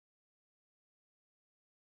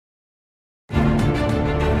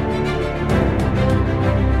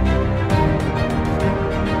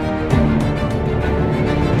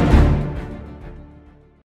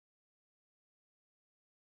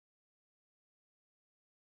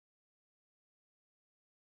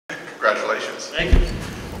congratulations. Thank you.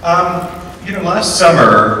 You know, last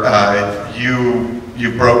summer,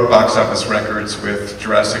 you broke box office records with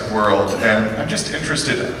Jurassic World, and I'm just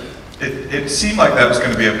interested. It seemed like that was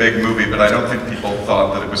going to be a big movie, but I don't think people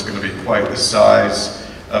thought that it was going to be quite the size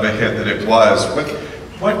of a hit that it was.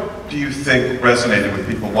 What do you think resonated with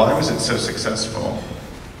people? Why was it so successful?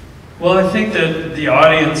 Well, I think that the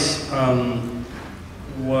audience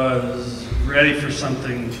was ready for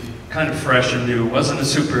something kind of fresh and new. It wasn't a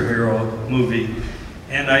superhero movie.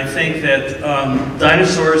 And I think that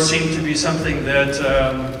dinosaurs seem to be something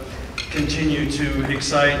that continue to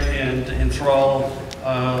excite and enthrall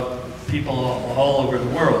people all over the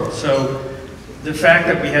world. So the fact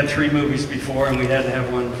that we had 3 movies before and we had to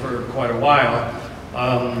have one for quite a while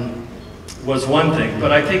was one thing.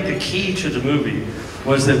 But I think the key to the movie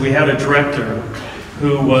was that we had a director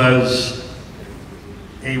who was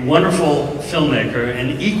a wonderful filmmaker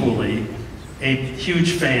and equally a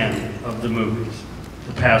huge fan of the movies.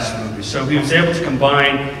 The past movies. So he was able to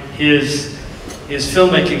combine his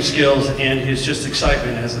filmmaking skills and his just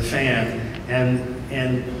excitement as a fan,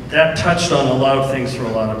 and that touched on a lot of things for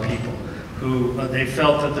a lot of people who they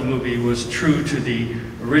felt that the movie was true to the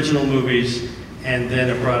original movies, and then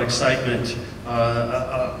it brought excitement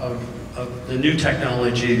of the new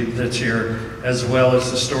technology that's here, as well as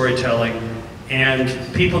the storytelling. And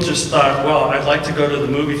people just thought, well, I'd like to go to the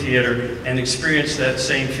movie theater and experience that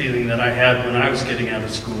same feeling that I had when I was getting out of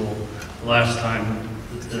school the last time,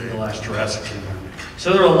 the last Jurassic came out.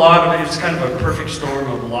 So there were a lot of, it's kind of a perfect storm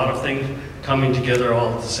of a lot of things coming together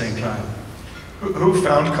all at the same time. Who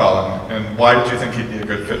found Colin, and why did you think he'd be a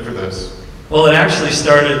good fit for this? Well, it actually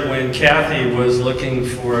started when Kathy was looking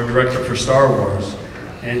for a director for Star Wars,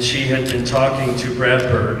 and she had been talking to Brad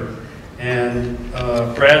Bird. And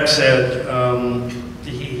Brad said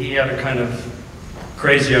he had a kind of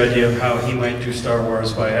crazy idea of how he might do Star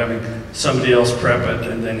Wars by having somebody else prep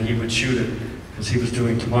it and then he would shoot it, because he was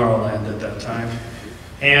doing Tomorrowland at that time.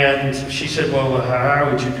 And she said, well,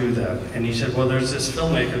 how would you do that? And he said, well, there's this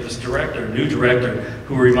filmmaker, this director, new director,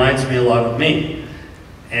 who reminds me a lot of me.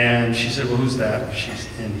 And she said, well, who's that?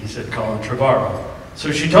 And he said, Colin Trevorrow.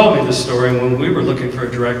 So she told me this story, and when we were looking for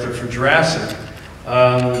a director for Jurassic,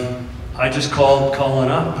 I just called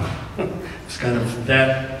Colin up. It's kind of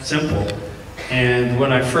that simple. And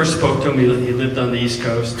when I first spoke to him, he lived on the East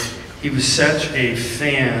Coast. He was such a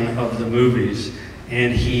fan of the movies,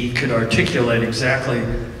 and he could articulate exactly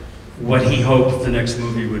what he hoped the next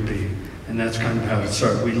movie would be. And that's kind of how it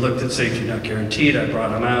started. We looked at Safety Not Guaranteed, I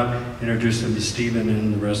brought him out, introduced him to Steven,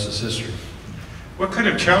 and the rest is history. What kind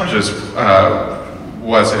of challenges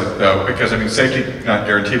was it, though? Because, I mean, Safety Not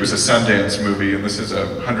Guaranteed was a Sundance movie, and this is a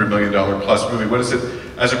 $100 million plus movie. What is it,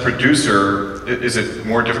 as a producer, is it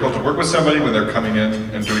more difficult to work with somebody when they're coming in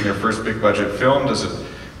and doing their first big budget film? Does it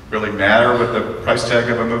really matter what the price tag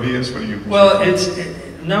of a movie is? What do you... Well, I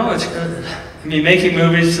mean, making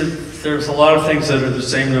movies, there's a lot of things that are the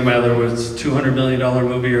same no matter whether it's a $200 million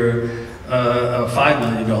movie or a $5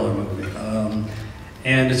 million movie.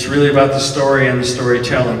 And it's really about the story and the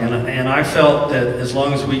storytelling. And I felt that as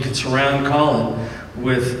long as we could surround Colin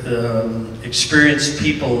with experienced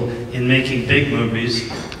people in making big movies,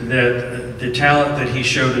 that the talent that he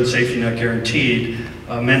showed in Safety Not Guaranteed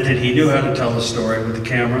meant that he knew how to tell the story with the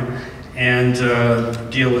camera and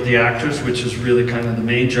deal with the actors, which is really kind of the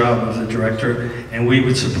main job of the director. And we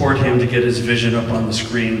would support him to get his vision up on the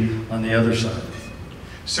screen on the other side.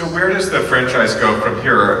 So where does the franchise go from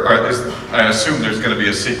here? I assume there's going to be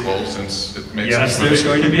a sequel, since it makes sense. Yes, there's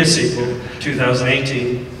going to be a sequel,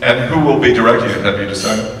 2018. And who will be directing it, have you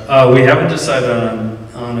decided? We haven't decided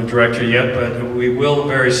on a director yet, but we will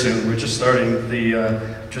very soon. We're just starting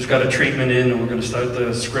just got a treatment in, and we're going to start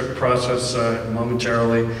the script process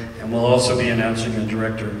momentarily, and we'll also be announcing a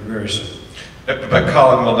director very soon. But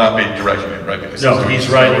Colin will not be directing it, right? Because no, he's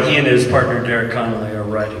writing. He and his partner, Derek Connolly, are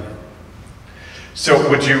writing it. So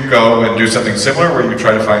would you go and do something similar where you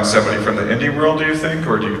try to find somebody from the indie world, do you think,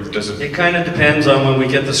 or does it? It kind of depends on when we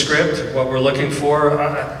get the script, what we're looking for.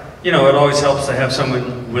 You know, it always helps to have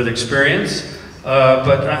someone with experience,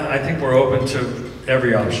 but I think we're open to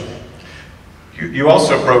every option. You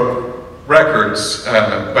also broke records,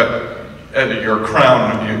 but your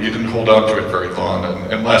crown, you didn't hold on to it very long.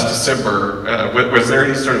 And last December, was there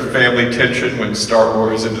any sort of family tension when Star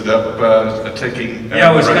Wars ended up taking?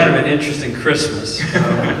 Yeah, it was kind of an interesting Christmas.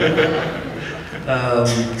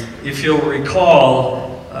 If you'll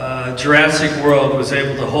recall, Jurassic World was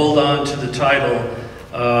able to hold on to the title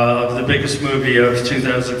of the biggest movie of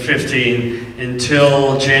 2015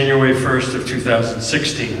 until January 1st of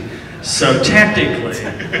 2016. So technically,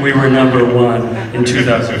 we were #1 in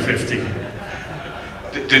 2015.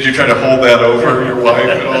 Did you try to hold that over your wife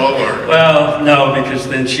at all? Or? Well, no, because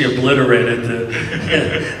then she obliterated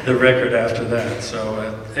the record after that. So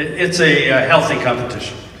it's a healthy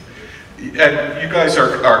competition. And you guys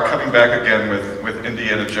are coming back again with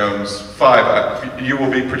Indiana Jones 5. You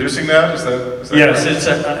will be producing that? Is that yes, right? It's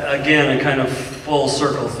again a kind of full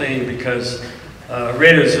circle thing, because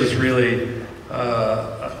Raiders is really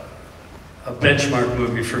a benchmark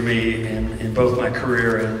movie for me in both my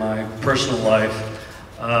career and my personal life.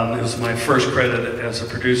 It was my first credit as a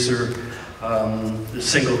producer, the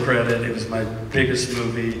single credit. It was my biggest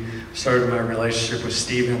movie. Started my relationship with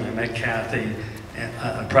Steven. I met Kathy. And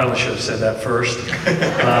I probably should have said that first, when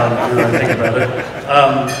I think about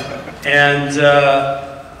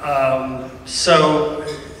it. So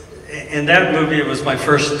in that movie, it was my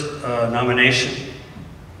first nomination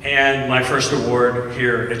and my first award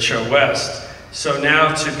here at Show West. So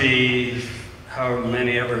now to be, however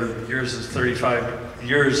many ever years, is 35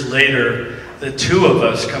 years later, the two of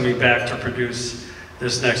us coming back to produce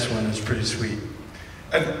this next one is pretty sweet.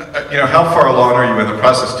 And you know, how far along are you in the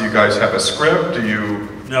process? Do you guys have a script? Do you?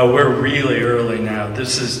 No, we're really early now.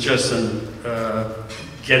 This is just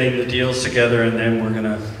getting the deals together, and then we're going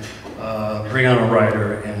to bring on a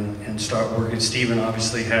writer and start working. Steven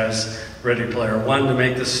obviously has Ready Player One to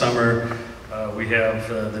make this summer. We have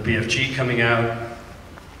the BFG coming out.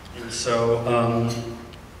 And so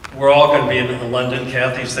we're all going to be in London.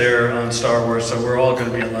 Kathy's there on Star Wars, so we're all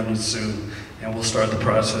going to be in London soon, and we'll start the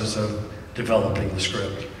process of developing the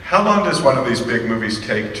script. How long does one of these big movies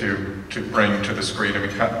take to bring to the screen? I mean,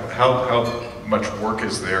 how much work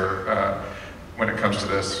is there when it comes to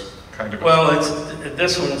this kind of? Well,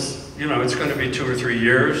 this one's, you know, it's going to be 2 or 3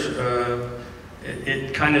 years.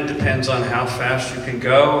 It kind of depends on how fast you can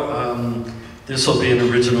go. This will be an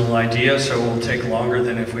original idea, so it will take longer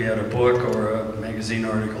than if we had a book or a magazine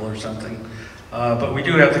article or something. But we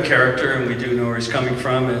do have the character, and we do know where he's coming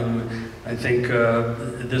from, and I think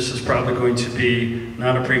this is probably going to be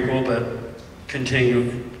not a prequel, but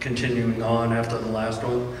continuing on after the last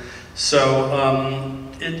one. So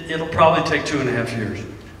it'll probably take 2.5 years.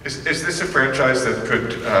 Is this a franchise that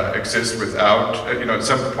could exist without, you know, at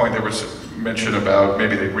some point there was mention about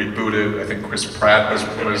maybe they rebooted, I think Chris Pratt was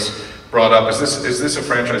brought up. Is this a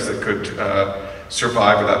franchise that could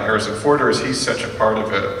survive without Harrison Ford, or is he such a part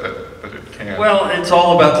of it that it can? Well, it's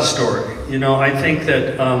all about the story. You know, I think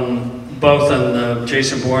that both on the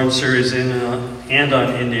Jason Bourne series and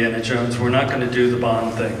on Indiana Jones, we're not going to do the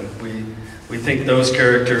Bond thing. We think those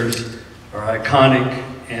characters are iconic,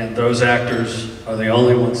 and those actors are the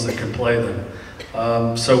only ones that can play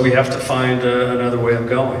them. So we have to find another way of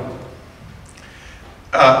going.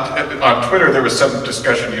 On Twitter, there was some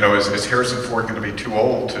discussion, you know, is Harrison Ford going to be too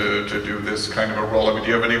old to do this kind of a role? I mean, do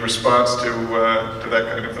you have any response to that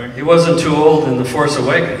kind of thing? He wasn't too old in The Force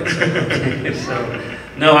Awakens. So,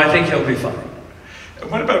 no, I think he'll be fine.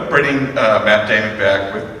 What about bringing Matt Damon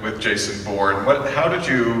back with Jason Bourne? How did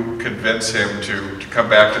you convince him to come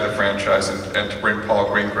back to the franchise and to bring Paul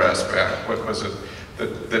Greengrass back? What was it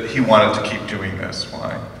that he wanted to keep doing this?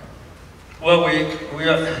 Why? Well,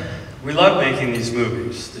 we love making these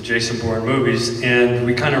movies, the Jason Bourne movies, and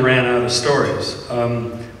we kind of ran out of stories.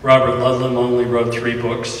 Robert Ludlum only wrote 3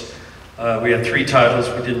 books. We had 3 titles.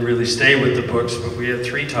 We didn't really stay with the books, but we had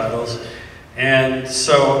 3 titles. And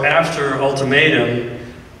so after Ultimatum,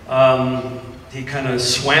 he kind of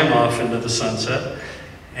swam off into the sunset.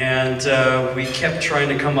 And we kept trying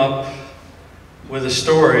to come up with a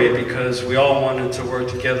story because we all wanted to work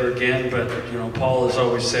together again, but you know, Paul has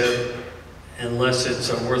always said, unless it's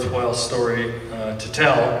a worthwhile story to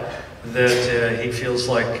tell, that he feels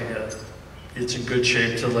like it's in good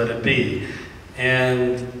shape to let it be.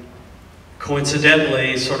 And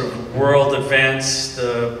coincidentally, sort of world events,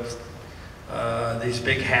 these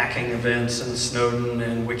big hacking events and Snowden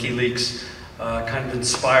and WikiLeaks kind of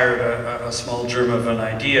inspired a small germ of an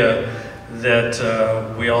idea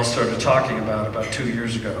that we all started talking about 2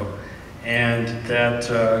 years ago. And that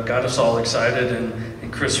got us all excited,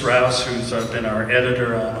 and Chris Rouse, who's been our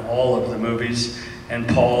editor on all of the movies, and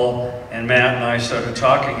Paul and Matt and I started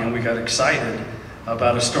talking, and we got excited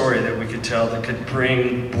about a story that we could tell that could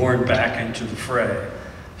bring Bourne back into the fray.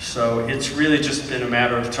 So it's really just been a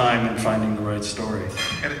matter of time in finding the right story.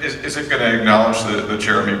 And is it going to acknowledge the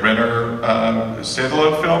Jeremy Renner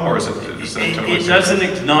standalone film, or is it totally it doesn't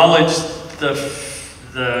acknowledge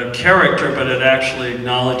the character, but it actually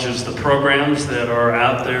acknowledges the programs that are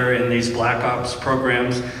out there in these Black Ops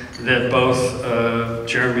programs that both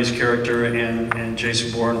Jeremy's character and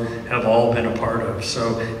Jason Bourne have all been a part of.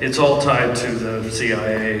 So it's all tied to the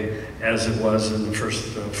CIA as it was in the first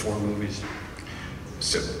 4 movies.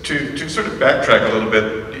 So to sort of backtrack a little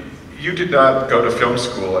bit, you did not go to film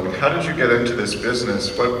school. I mean, how did you get into this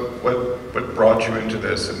business? What brought you into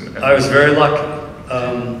this? I was very lucky.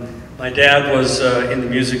 My dad was in the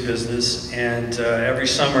music business, and every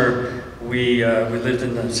summer we lived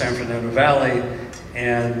in the San Fernando Valley,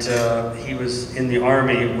 and he was in the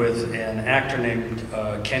Army with an actor named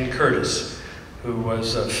Ken Curtis, who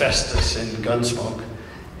was Festus in Gunsmoke,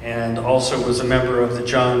 and also was a member of the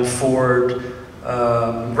John Ford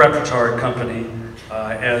Repertoire Company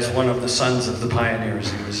as one of the sons of the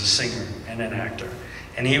pioneers. He was a singer and an actor.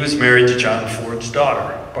 And he was married to John Ford's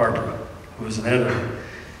daughter, Barbara, who was an editor.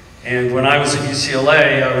 And when I was at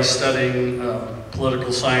UCLA, I was studying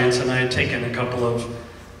political science, and I had taken a couple of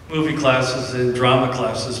movie classes and drama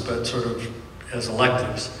classes, but sort of as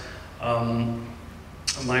electives.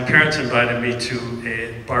 My parents invited me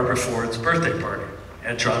to Barbara Ford's birthday party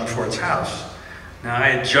at John Ford's house. Now, I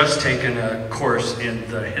had just taken a course in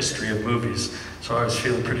the history of movies, so I was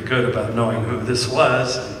feeling pretty good about knowing who this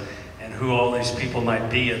was and who all these people might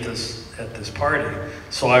be at this party.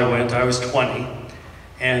 So I went. I was 20,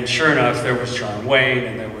 and sure enough, there was John Wayne,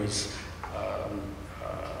 and there was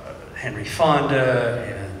Henry Fonda,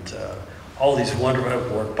 and all these wonderful,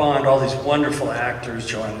 Ward Bond, all these wonderful actors,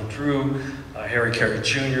 Joanna Drew, Harry Carey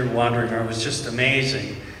Jr., Wandering Earth, was just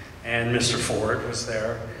amazing. And Mr. Ford was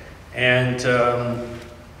there. And,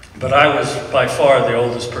 but I was by far the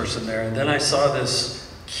oldest person there. And then I saw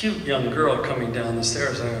this cute young girl coming down the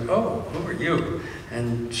stairs, and I went, "Oh, who are you?"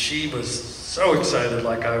 And she was so excited,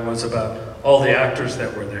 like I was, about all the actors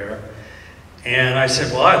that were there. And I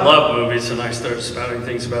said, "Well, I love movies," and I started spouting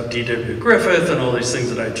things about D.W. Griffith and all these things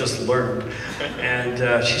that I just learned. And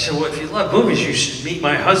she said, "Well, if you love movies, you should meet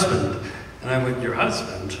my husband." And I went, "Your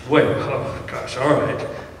husband? Wait, oh gosh, all right.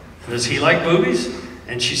 Does he like movies?"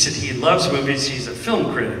 And she said, "He loves movies. He's a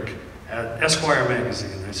film critic at Esquire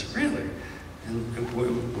magazine." And I said, "Really?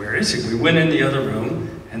 And where is he?" We went in the other room,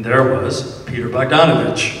 and there was Peter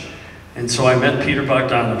Bogdanovich. And so I met Peter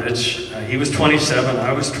Bogdanovich. He was 27,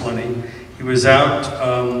 I was 20. He was out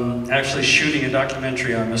actually shooting a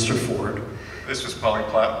documentary on Mr. Ford. This was Polly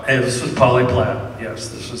Platt? And this was Polly Platt, yes.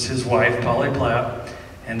 This was his wife, Polly Platt.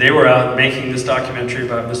 And they were out making this documentary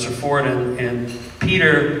about Mr. Ford, and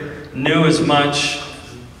Peter knew as much,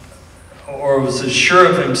 or was as sure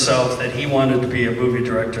of himself that he wanted to be a movie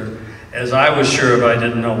director as I was sure of I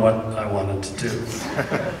didn't know what I wanted to do.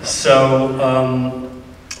 So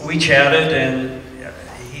we chatted, and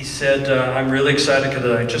he said, "I'm really excited because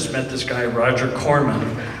I just met this guy, Roger Corman,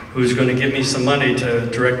 who's going to give me some money to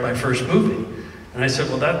direct my first movie." And I said,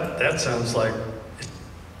 "Well, that sounds like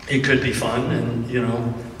it could be fun, and you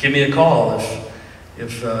know, give me a call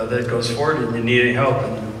if that goes forward and you need any help."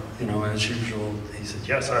 And you know, as usual, he said,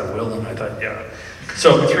 "Yes, I will." And I thought, yeah.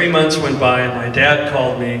 So 3 months went by, and my dad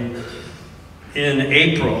called me in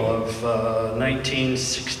April of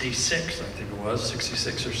 1966, I think it was,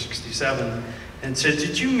 66 or 67, and said,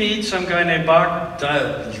 "Did you meet some guy named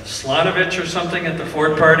Slanovich or something at the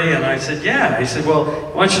Ford party?" And I said, "Yeah." He said, "Well,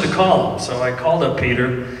 I want you to call him." So I called up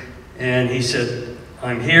Peter, and he said,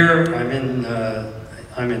 "I'm here, I'm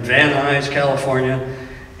in Van Nuys, California,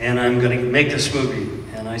 and I'm going to make this movie."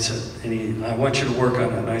 And I said, "I want you to work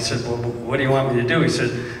on it." And I said, "Well, what do you want me to do?" He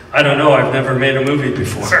said, "I don't know, I've never made a movie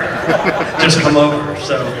before. Just come over."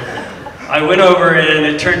 So I went over, and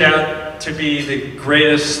it turned out to be the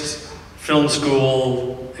greatest film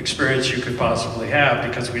school experience you could possibly have,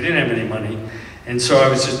 because we didn't have any money. And so I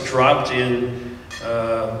was just dropped in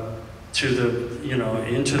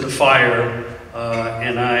into the fire,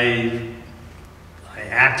 and I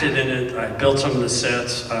acted in it. I built some of the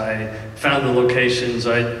sets. I found the locations.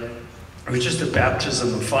 It was just a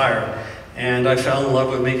baptism of fire, and I fell in love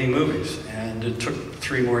with making movies. And it took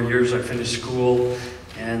 3 more years. I finished school,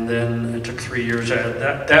 and then it took 3 years.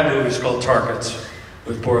 That movie is called Targets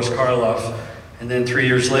with Boris Karloff. And then 3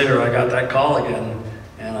 years later, I got that call again,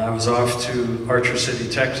 and I was off to Archer City,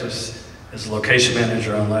 Texas, as a location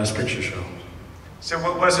manager on Last Picture Show. So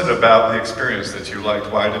what was it about the experience that you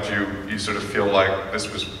liked? Why did you sort of feel like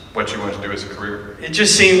this was what you wanted to do as a career? It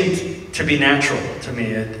just seemed to be natural to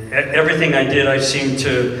me. Everything I did, I seemed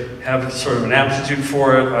to have sort of an aptitude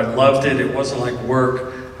for it. I loved it. It wasn't like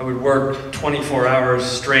work. I would work 24 hours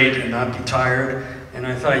straight and not be tired. And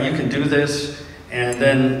I thought, you can do this, and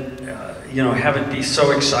then you know, have it be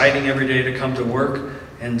so exciting every day to come to work,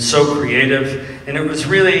 and so creative. And it was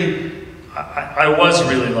really, I was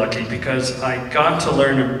really lucky, because I got to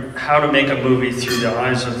learn how to make a movie through the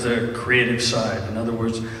eyes of the creative side. In other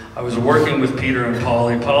words, I was working with Peter and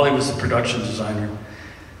Polly. Polly was the production designer.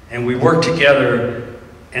 And we worked together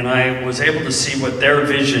and I was able to see what their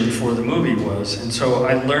vision for the movie was. And so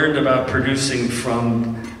I learned about producing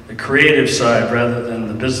from the creative side rather than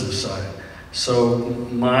the business side. So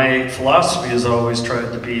my philosophy has always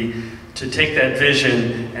tried to be to take that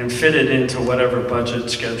vision and fit it into whatever budget,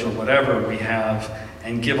 schedule, whatever we have,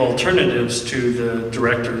 and give alternatives to the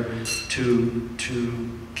director to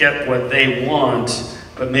get what they want,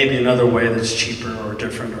 but maybe another way that's cheaper or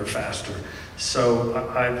different or faster. So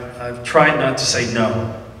I've tried not to say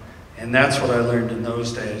no, and that's what I learned in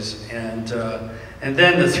those days. And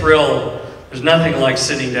then the thrill, there's nothing like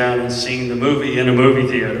sitting down and seeing the movie in a movie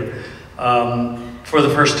theater for the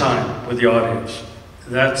first time with the audience.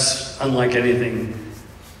 That's unlike anything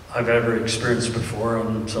I've ever experienced before,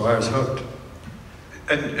 and so I was hooked.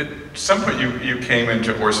 And at some point you came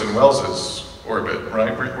into Orson Welles' orbit,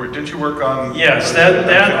 right? Did you work on... Yes,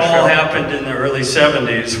 that all happened in the early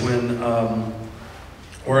 70s when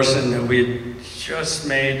Orson, we had just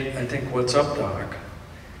made, I think, What's Up, Doc?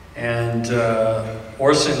 And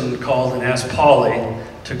Orson called and asked Pauly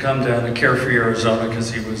to come down to Carefree, Arizona,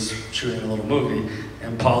 because he was shooting a little movie,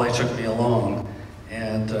 and Pauly took me along.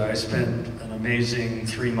 And I spent an amazing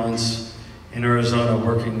 3 months in Arizona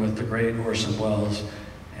working with the great Orson Welles.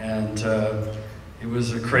 And it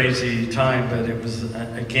was a crazy time, but it was,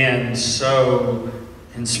 again, so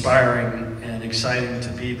inspiring and exciting to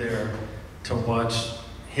be there to watch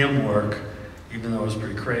him work, even though it was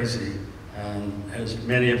pretty crazy. And as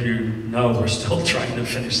many of you know, we're still trying to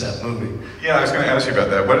finish that movie. Yeah, I was going to ask you about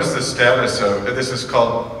that. What is the status of, this is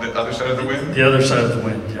called The Other Side of the Wind? The Other Side of the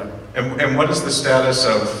Wind, yeah. And what is the status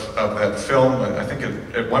of that film? I think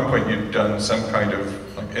at one point you'd done some kind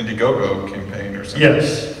of like Indiegogo campaign or something.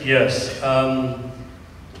 Yes, yes.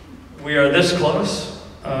 We are this close.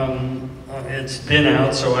 It's been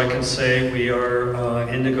out, so I can say we are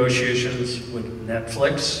in negotiations with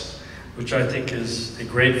Netflix, which I think is a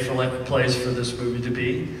great place for this movie to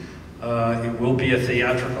be. It will be a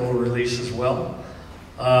theatrical release as well.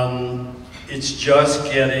 It's just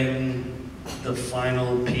getting the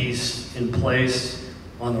final piece in place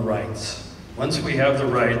on the rights. Once we have the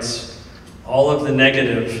rights, all of the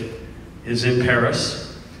negative is in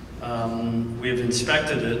Paris. We have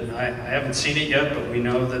inspected it. I haven't seen it yet, but we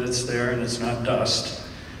know that it's there and it's not dust.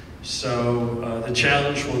 So the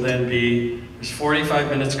challenge will then be, there's 45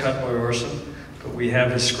 minutes cut by Orson, but we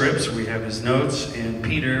have his scripts, we have his notes, and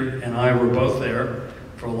Peter and I were both there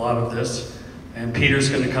for a lot of this. And Peter's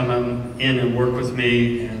going to come in and work with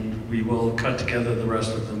me, and we will cut together the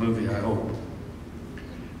rest of the movie, I hope.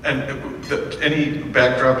 And any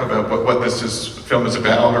backdrop about what this film is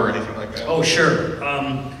about or anything like that? Oh, sure.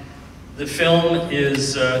 The film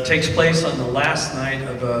takes place on the last night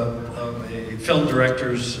of a film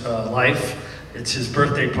director's life. It's his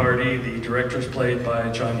birthday party. The director is played by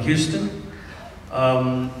John Huston.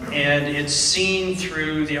 And it's seen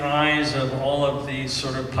through the eyes of all of these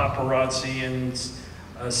sort of paparazzi and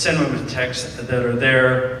cinematechs that are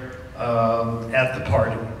there at the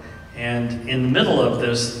party. And in the middle of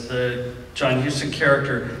this, the John Huston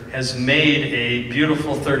character has made a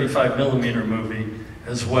beautiful 35mm movie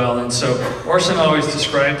as well. And so Orson always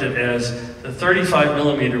described it as the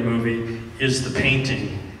 35mm movie is the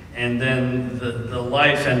painting, and then the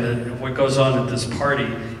life and what goes on at this party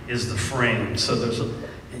is the frame. So there's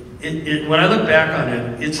when I look back on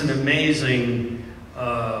it, it's an amazing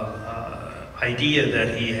idea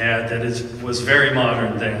that he had that was very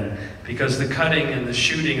modern then, because the cutting and the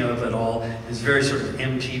shooting of it all is very sort of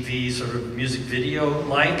MTV, sort of music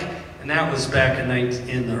video-like, and that was back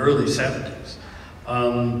in the early 70s.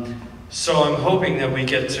 So I'm hoping that we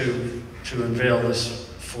get to unveil this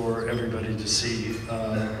for everybody to see,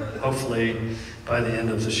 hopefully by the end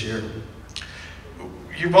of this year.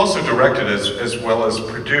 You've also directed as well as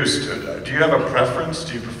produced. Do you have a preference?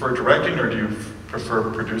 Do you prefer directing or do you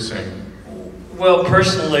prefer producing? Well,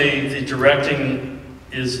 personally, the directing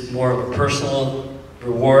is more of a personal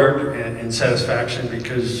reward and satisfaction,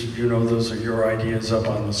 because you know those are your ideas up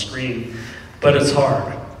on the screen, but it's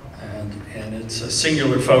hard and it's a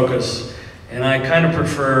singular focus, and I kind of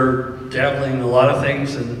prefer dabbling in a lot of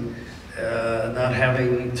things and not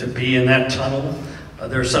having to be in that tunnel.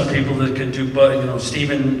 There are some people that can do, but you know,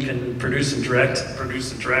 Steven can produce and direct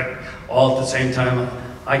all at the same time.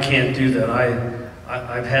 I can't do that.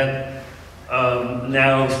 I've had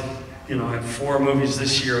now, you know, I have 4 movies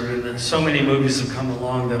this year. I mean, so many movies have come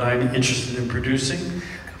along that I'm interested in producing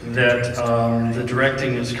that the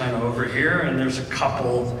directing is kind of over here, and there's a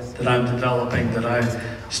couple that I'm developing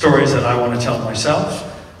stories that I want to tell myself.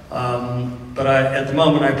 But at the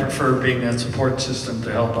moment, I prefer being that support system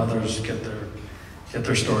to help others get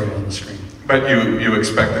their story on the screen. But you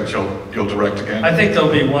expect that you'll direct again? I think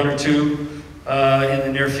there'll be one or two in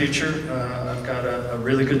the near future. I've got a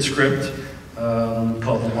really good script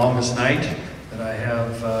called The Longest Night that I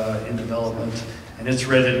have in development, and it's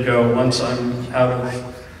ready to go once I'm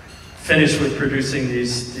finished with producing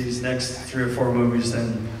these next 3 or 4 movies.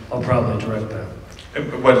 Then I'll probably direct that.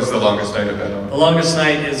 What is The Longest Night about? The Longest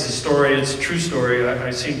Night is a story. It's a true story.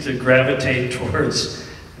 I seem to gravitate towards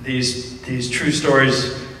these true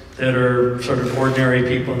stories that are sort of ordinary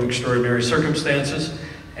people in extraordinary circumstances.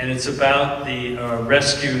 And it's about the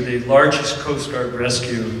rescue, the largest Coast Guard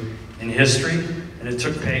rescue in history. And it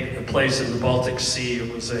took place in the Baltic Sea.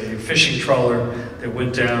 It was a fishing trawler that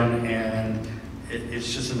went down, and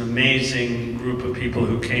it's just an amazing group of people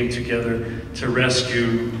who came together to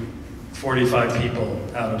rescue 45 people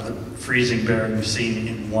out of the freezing Bering Sea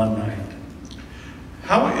in one night.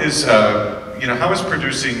 How is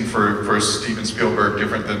producing for Steven Spielberg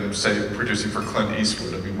different than, say, producing for Clint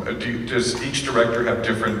Eastwood? I mean, does each director have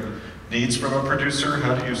different needs from a producer?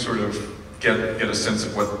 How do you sort of get a sense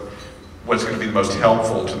of what's going to be the most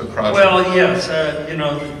helpful to the project? Well, yes,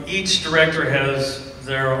 each director has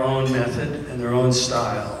their own method and their own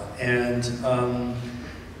style, and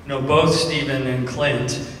both Steven and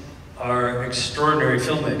Clint are extraordinary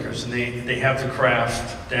filmmakers, and they have the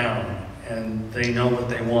craft down. And they know what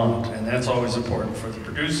they want, and that's always important for the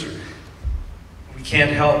producer. We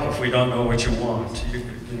can't help if we don't know what you want,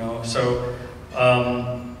 So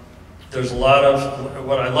there's a lot of,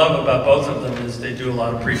 what I love about both of them is they do a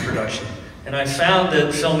lot of pre-production. And I found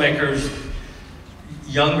that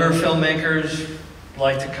younger filmmakers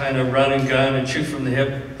like to kind of run and gun and shoot from the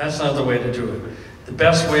hip. That's not the way to do it. The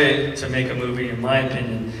best way to make a movie, in my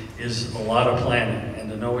opinion, is a lot of planning and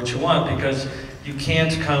to know what you want, because you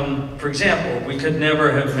can't come, for example, we could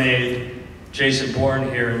never have made Jason Bourne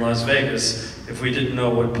here in Las Vegas if we didn't know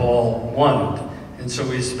what Paul wanted. And so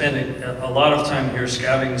we spent a lot of time here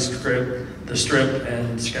scouting the strip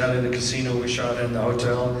and scouting the casino we shot in, the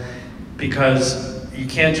hotel, because you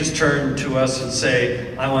can't just turn to us and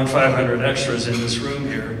say, I want 500 extras in this room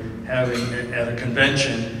here, at a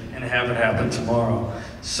convention, and have it happen tomorrow.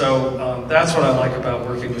 So that's what I like about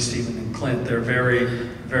working with Steven and Clint. They're very,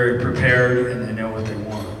 very prepared, and they know what they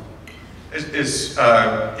want. Is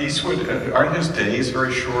Eastwood, aren't his days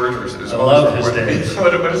very short? Or is I love his days.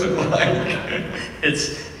 What is it like?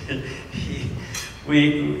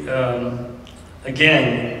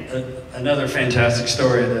 Again, another fantastic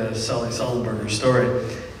story, the Sully Sullenberger story.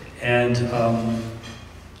 And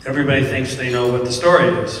everybody thinks they know what the story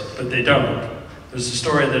is, but they don't. There's a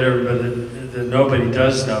story that nobody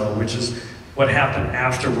does know, which is what happened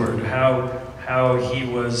afterward, how he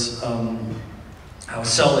was, how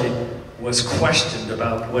Sully was questioned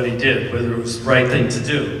about what he did, whether it was the right thing to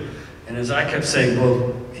do. And as I kept saying,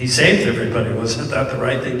 well, he saved everybody, wasn't that the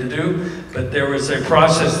right thing to do? But there was a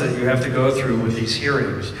process that you have to go through with these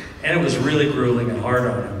hearings, and it was really grueling and hard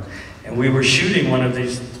on him. And we were shooting one of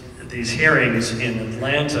these hearings in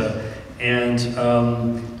Atlanta, and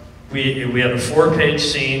we had a 4-page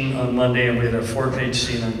scene on Monday, and we had a 4-page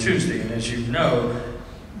scene on Tuesday. And as you know,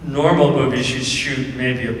 normal movies, you shoot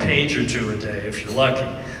maybe a page or 2 a day, if you're lucky.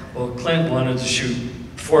 Well, Clint wanted to shoot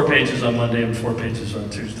 4 pages on Monday and 4 pages on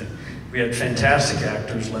Tuesday. We had fantastic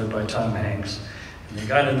actors led by Tom Hanks. And they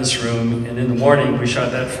got in this room, and in the morning, we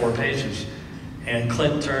shot that 4 pages. And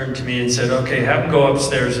Clint turned to me and said, okay, have him go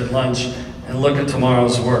upstairs at lunch and look at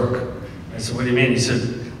tomorrow's work. I said, what do you mean? He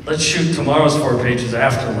said, let's shoot tomorrow's 4 pages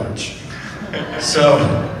after lunch. So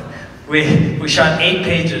we shot 8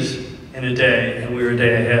 pages in a day, and we were a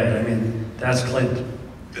day ahead. I mean, that's Clint.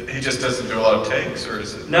 He just doesn't do a lot of takes, or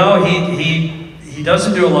is it? No, he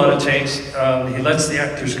doesn't do a lot of takes. He lets the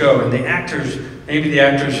actors go, and the actors, maybe the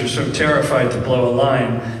actors are so terrified to blow a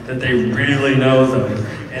line that they really know them.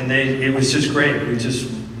 And it was just great. We just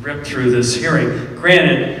ripped through this hearing.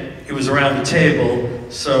 Granted, it was around the table,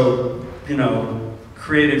 so,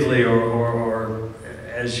 creatively or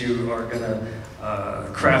as you are going to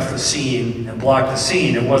craft the scene and block the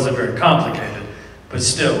scene, it wasn't very complicated. But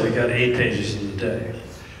still, we got 8 pages in the day.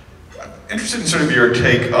 Interested in sort of your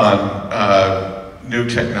take on new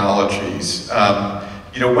technologies.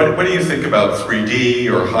 What do you think about 3D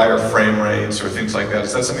or higher frame rates or things like that?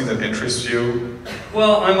 Is that something that interests you?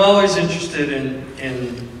 Well, I'm always interested in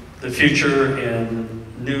the future and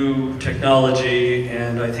new technology,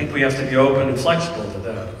 and I think we have to be open and flexible to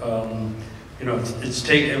that.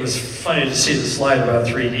 It was funny to see the slide about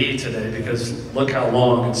 3D today, because look how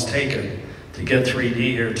long it's taken to get 3D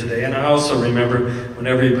here today. And I also remember when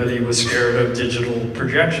everybody was scared of digital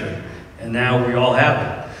projection, and now we all have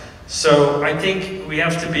it. So I think we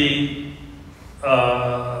have to be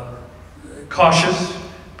cautious,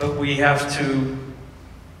 but we have to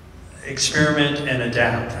experiment and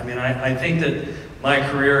adapt. I mean, I think that my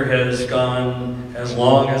career has gone as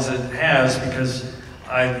long as it has because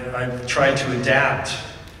I've tried to adapt,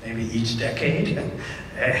 maybe each decade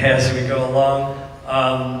as we go along,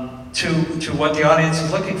 to what the audience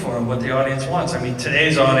is looking for and what the audience wants. I mean,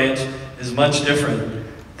 today's audience is much different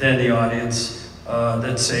than the audience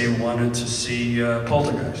that, say, wanted to see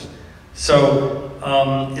Poltergeist. So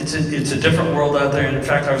it's a different world out there. And in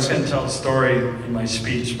fact, I was going to tell a story in my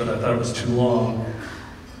speech, but I thought it was too long.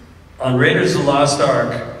 On Raiders of the Lost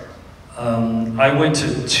Ark, I went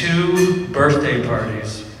to 2 birthday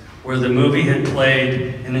parties where the movie had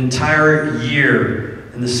played an entire year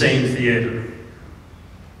in the same theater.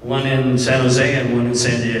 One in San Jose and one in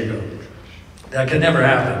San Diego. That could never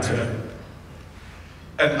happen today.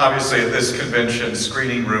 And obviously at this convention,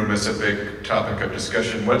 screening room is a big topic of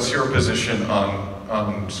discussion. What's your position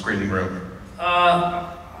on screening room?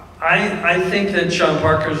 I think that Sean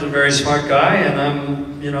Parker is a very smart guy, and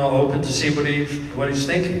I'm, open to see what he's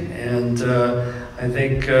thinking. And I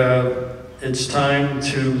think it's time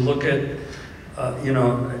to look at,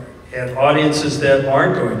 at audiences that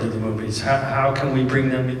aren't going to the movies. How can we bring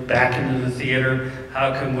them back into the theater?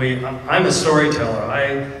 How can we? I'm a storyteller.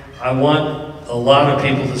 I want a lot of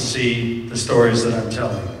people to see the stories that I'm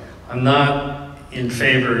telling. I'm not in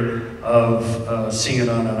favor of seeing it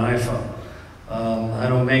on an iPhone. I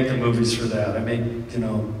don't make the movies for that. I make,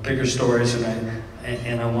 bigger stories,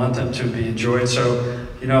 and I want them to be enjoyed. So,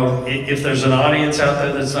 if there's an audience out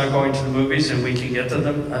there that's not going to the movies and we can get to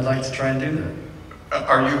them, I'd like to try and do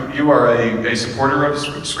that. You are a supporter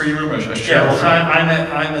of screening room? Yeah,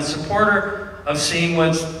 well, I'm a supporter of seeing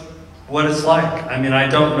what it's like. I mean, I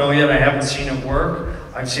don't know yet. I haven't seen it work.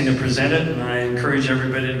 I've seen it presented, and I encourage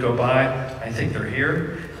everybody to go by. I think they're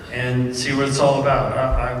here. And see what it's all about.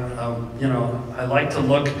 I like to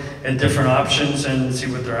look at different options and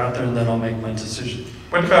see what they're out there, and then I'll make my decision.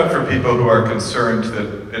 What about for people who are concerned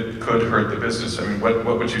that it could hurt the business? I mean, what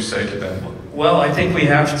would you say to them? Well, I think we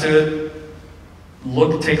have to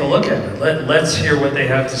take a look at it. Let's hear what they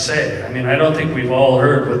have to say. I mean, I don't think we've all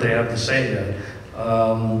heard what they have to say yet,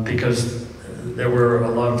 because there were a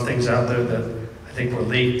lot of things out there that I think were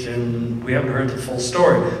leaked, and we haven't heard the full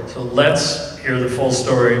story. So let's hear the full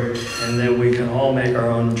story, and then we can all make our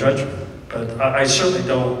own judgment. But I certainly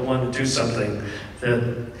don't want to do something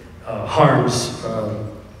that harms,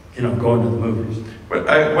 going to the movies.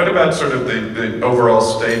 What about sort of the overall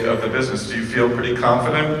state of the business? Do you feel pretty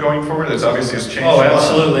confident going forward? It's obviously has changed a lot. Oh,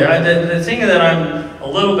 absolutely. The thing that I'm a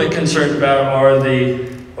little bit concerned about are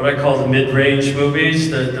what I call the mid-range movies,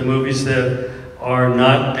 the movies that are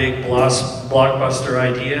not big blockbuster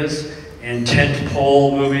ideas, and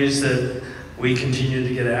tent-pole movies that we continue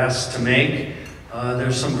to get asked to make.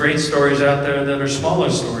 There's some great stories out there that are smaller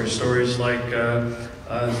stories like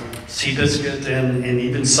Seabiscuit and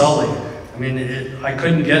even Sully. I mean, I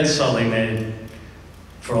couldn't get Sully made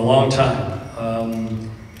for a long time.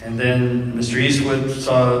 And then Mr. Eastwood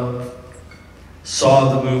saw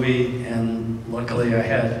the movie, and luckily I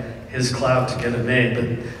had his clout to get it made.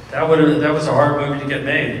 But that was a hard movie to get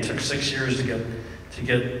made. It took 6 years to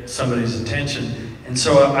get somebody's attention. And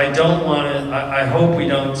so I don't want to, I hope we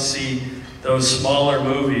don't see those smaller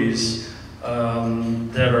movies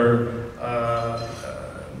that are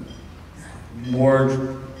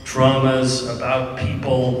more dramas about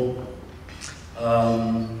people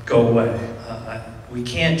go away. We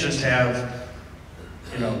can't just have,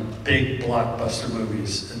 big blockbuster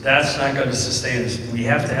movies. That's not going to sustain us. We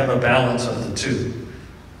have to have a balance of the two.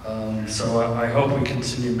 So I hope we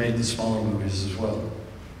continue to make the smaller movies as well.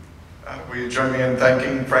 Will you join me in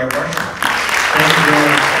thanking Frank Marshall? Thank you very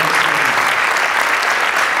much.